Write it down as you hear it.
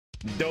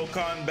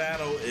Dokkan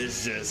battle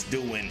is just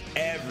doing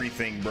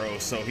everything, bro.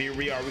 So here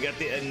we are. We got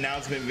the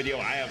announcement video.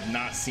 I have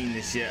not seen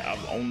this yet.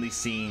 I've only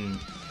seen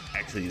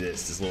actually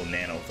this little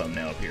nano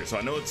thumbnail up here. So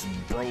I know it's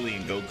Broly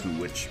and Goku,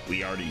 which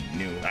we already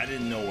knew. I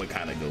didn't know what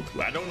kind of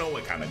Goku. I don't know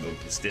what kind of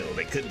Goku still.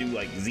 They could do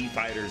like Z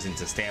fighters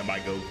into standby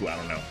Goku. I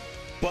don't know.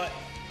 But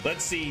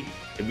let's see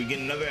if we get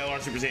another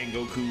LR Super Saiyan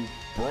Goku.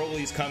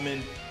 Broly's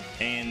coming,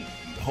 and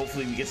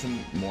hopefully we get some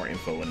more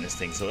info in this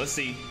thing. So let's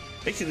see.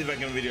 Make sure you leave a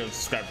like on the video and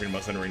subscribe for the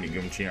most underrated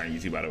game channel on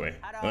YouTube, by the way.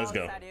 Let's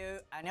go.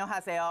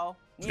 안녕하세요.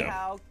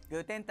 니하오.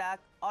 Guten Tag.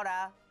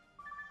 Hola.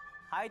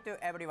 Hi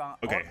to everyone.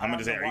 Okay, I'm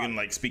gonna say, are you gonna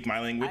like speak my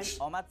language?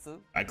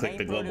 I clicked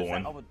the global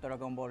one. Of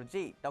Dragon Ball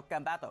Z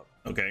Dokkan Battle.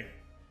 Okay.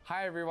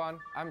 Hi everyone,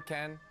 I'm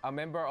Ken, a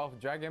member of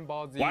Dragon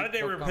Ball Z. Why did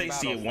they replace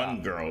the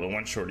one girl, the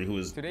one shorty who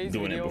was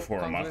doing it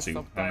before Amatsu?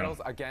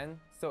 Subtitles again,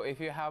 so if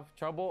you have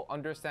trouble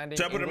understanding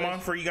Should I put them on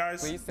for you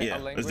guys? Please set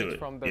a language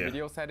from the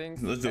video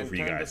settings let's do it for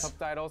you turn guys. The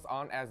subtitles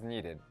on as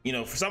needed. You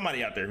know, for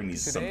somebody out there who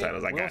needs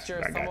subtitles, I got you.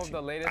 I got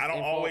you. I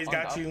don't always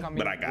got you,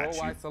 but I got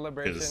you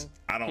because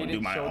I don't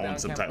do my own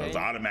subtitles.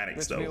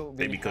 Automatic stuff.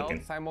 They be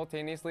cooking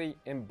simultaneously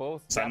in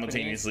both.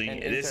 Simultaneously.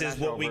 This is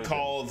what we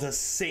call the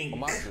sync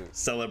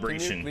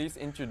celebration. Can you please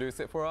introduce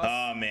it for us?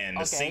 Oh man,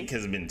 the sync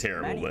has been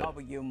terrible,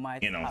 but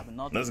you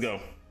know, let's go.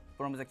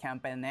 From the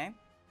campaign name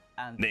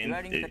and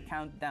during the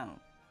countdown.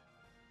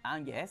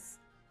 And yes,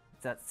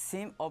 the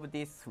theme of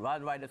this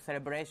worldwide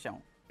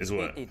celebration is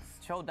what? Its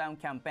showdown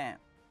campaign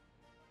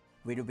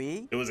will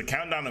be. It was a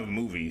countdown of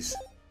movies.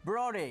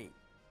 Broly.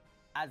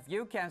 As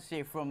you can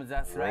see from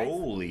the slide,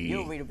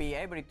 you will be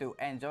able to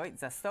enjoy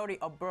the story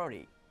of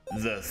Broly.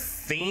 The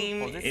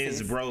theme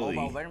is Broly,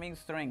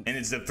 and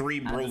it's the 3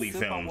 Broly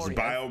films: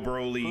 Bio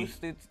Broly, who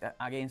stood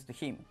against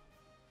him.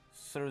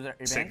 Through the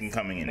Second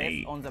Coming in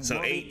 8.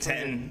 So 8,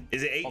 10.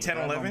 Is it 8, 10,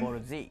 11?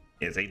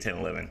 Yeah, it's 8, 10,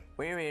 11.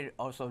 We will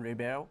also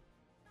reveal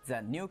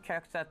the new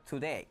character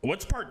today.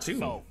 What's part 2?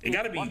 So it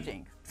gotta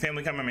be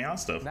Family Kamehameha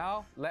stuff.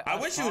 Now, I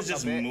wish it was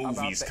just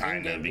movies,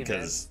 kinda,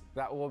 because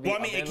well, I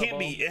mean, it can't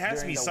be. It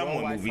has to be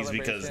somewhat movies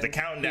because the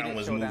countdown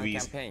was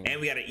movies,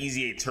 and we got an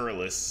Easy 8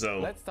 Turles. So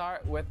let's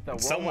start with the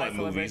somewhat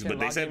movies, but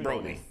they said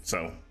Broly.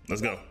 So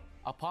let's go.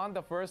 Upon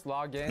the first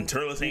login,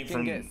 Turles ain't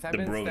from the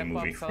Broly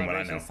movie, from what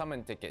I know.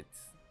 Summon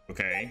tickets.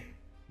 Okay.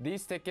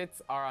 These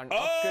tickets are an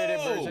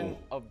upgraded version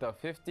of the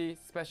 50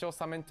 special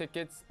summon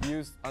tickets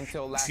used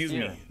until last year.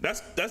 Excuse me.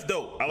 That's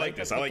dope. I like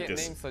this. I like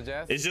this.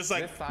 It's just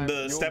like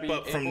the step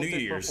up from New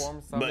Year's,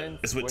 but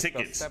it's with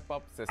tickets.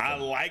 I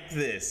like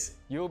this.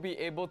 You'll be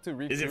able to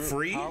recruit Is it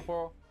free?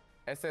 Powerful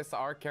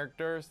SSR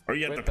characters. Or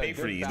you have to pay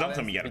for these. Don't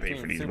tell me you gotta pay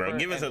for these, bro.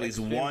 Give us at least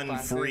one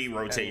free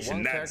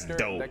rotation. That's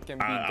dope.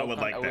 I would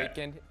like that.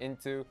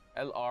 Into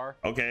LR.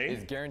 Okay.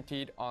 Is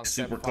guaranteed on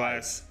Super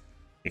class.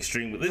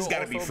 Extreme. This got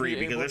to be free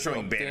because they're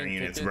showing banner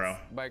units, bro.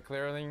 By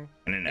clearing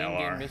and then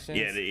LR.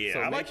 Yeah.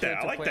 I like that.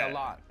 I like that.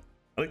 I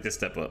like this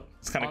step up.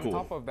 It's kind of cool.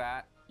 On top of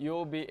that,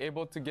 you'll be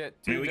able to get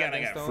 2 we got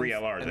free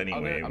LRs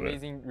anyway.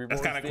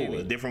 That's kind of cool.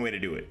 A different way to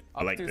do it.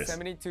 I like this.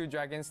 72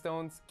 Dragon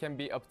Stones can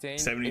be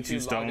obtained 72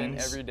 if you log in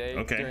every day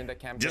during the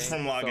campaign. Just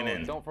from logging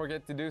in. Don't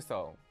forget to do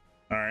so.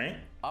 All right.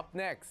 Up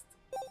next,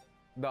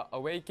 the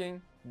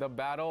Awaken the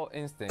Battle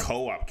Instinct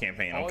co-op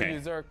campaign. Okay.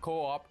 All-user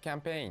co-op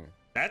campaign.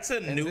 That's a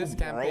new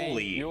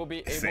Broly you'll be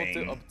able thing.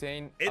 To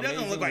obtain it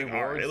doesn't look like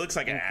art. It looks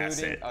like an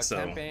asset.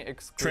 So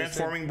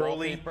transforming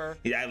Broly,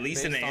 at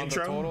least in the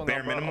intro,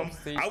 bare minimum.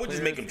 I would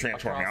just make him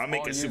transforming. I'll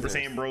make it Super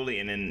Saiyan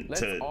Broly and then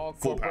to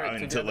full power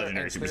into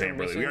legendary Super Saiyan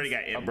Broly. We already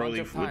got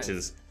Broly, which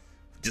is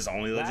just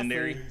only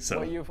legendary. So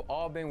what you've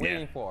all been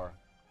waiting for.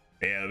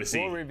 Yeah, let me see.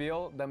 We'll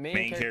reveal the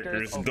main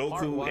characters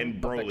Goku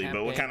and Broly,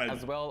 but what kind of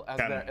as well as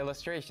their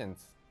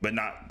illustrations, but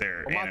not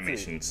their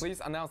animations. Please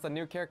announce the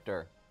new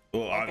character.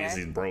 Well,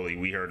 obviously it's Broly.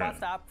 We heard it.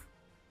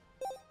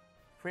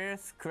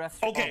 First crush.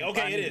 Okay,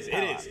 it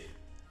is.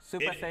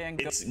 Super Saiyan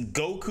it's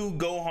Goku,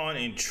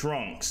 Gohan, and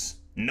Trunks.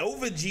 No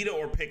Vegeta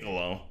or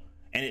Piccolo,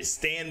 and it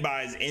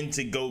standbys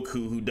into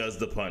Goku who does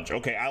the punch.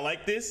 Okay, I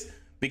like this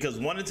because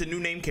 1, it's a new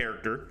name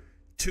character.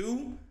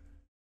 2,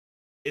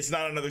 it's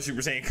not another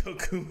Super Saiyan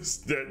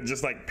Goku.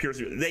 Just like pure.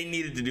 They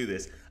needed to do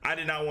this. I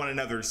did not want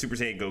another Super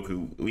Saiyan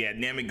Goku. We had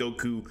Namek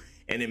Goku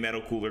and then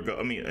Metal Cooler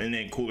and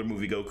then Cooler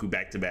Movie Goku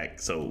back to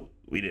back. So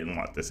we didn't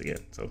want this again.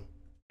 So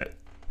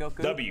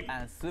Goku W.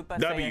 And Super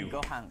Saiyan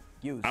Gohan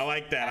used. I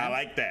like that. I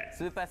like that.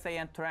 Super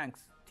Saiyan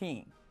Trunks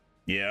team.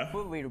 Yeah.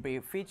 Who will be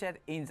featured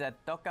in the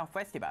Dokkan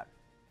Festival.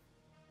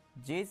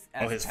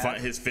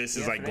 His fist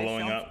is like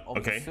glowing up.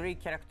 Okay. 3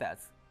 characters.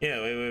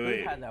 Yeah,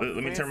 wait.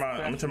 Let me turn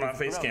my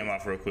face cam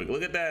off real quick.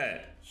 Look at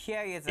that.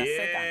 Here is the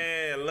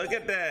second. Look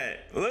at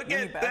that. Look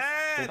at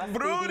that,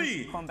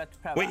 Brody.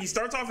 Wait, he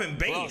starts off in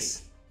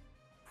base.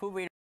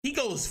 He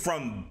goes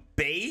from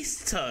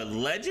base to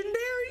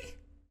legendary?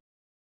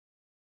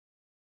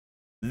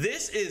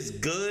 This is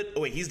good.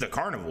 Oh, wait, he's the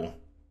Carnival.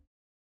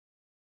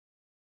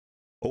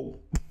 Oh,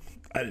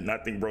 I did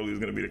not think Broly was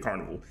going to be the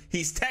Carnival.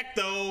 He's tech,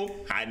 though.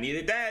 I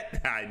needed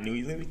that. I knew he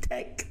was going to be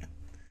tech.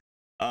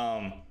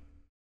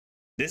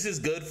 This is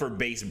good for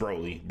base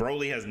Broly.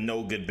 Broly has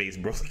no good base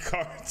Broly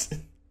cards.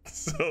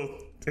 So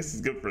this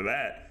is good for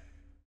that.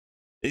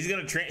 He's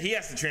gonna he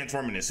has to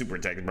transform into super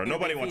attack, bro.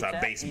 Nobody wants a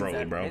base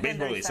Broly, bro. Base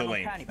Broly is so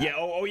lame. Yeah,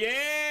 oh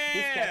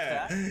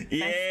yeah!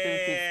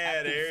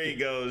 Yeah, there he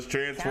goes.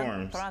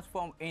 Transform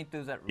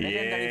into the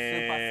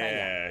legendary Super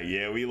Saiyan.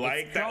 Yeah, we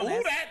like that. Oh,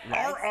 that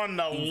art on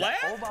the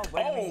left!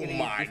 Oh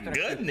my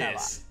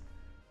goodness!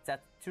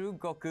 That true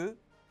Goku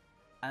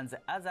and the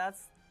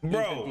others.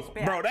 Bro,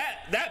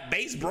 that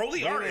base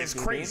Broly art is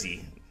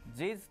crazy.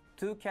 These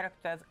two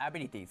characters'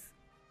 abilities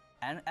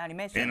and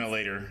animations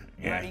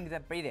during the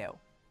video.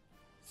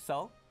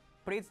 So,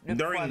 please look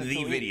during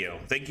the video.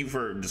 Thank you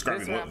for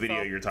describing what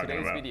video you're talking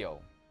about. Video.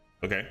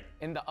 Okay.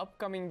 In the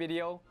upcoming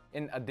video,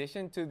 in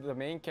addition to the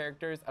main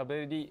character's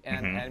ability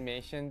and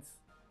animations,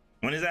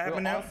 when does that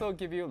happen now? We'll also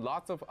give you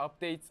lots of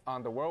updates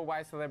on the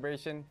worldwide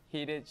celebration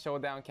heated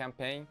showdown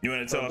campaign. You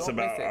want to tell us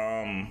about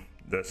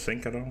the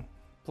Sinkado?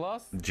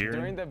 Plus,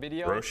 during the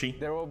video, Roshi?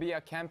 There will be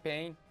a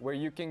campaign where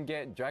you can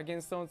get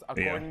Dragon Stones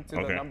according to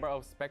the number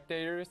of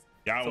spectators.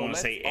 Y'all want to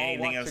say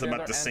anything else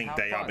about the Sync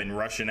that y'all been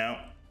rushing out?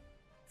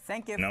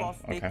 Thank you for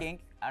sticking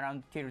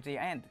around till the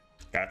end.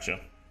 Gotcha.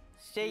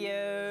 See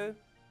you.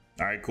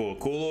 All right, cool.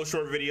 Cool little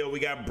short video. We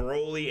got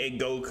Broly and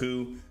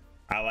Goku.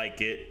 I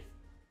like it.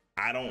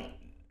 I don't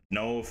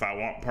know if I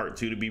want part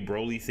 2 to be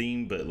Broly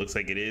themed, but it looks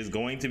like it is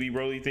going to be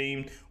Broly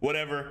themed.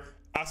 Whatever.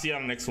 I'll see you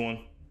on the next one.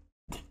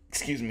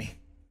 Excuse me.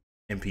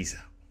 And peace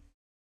out.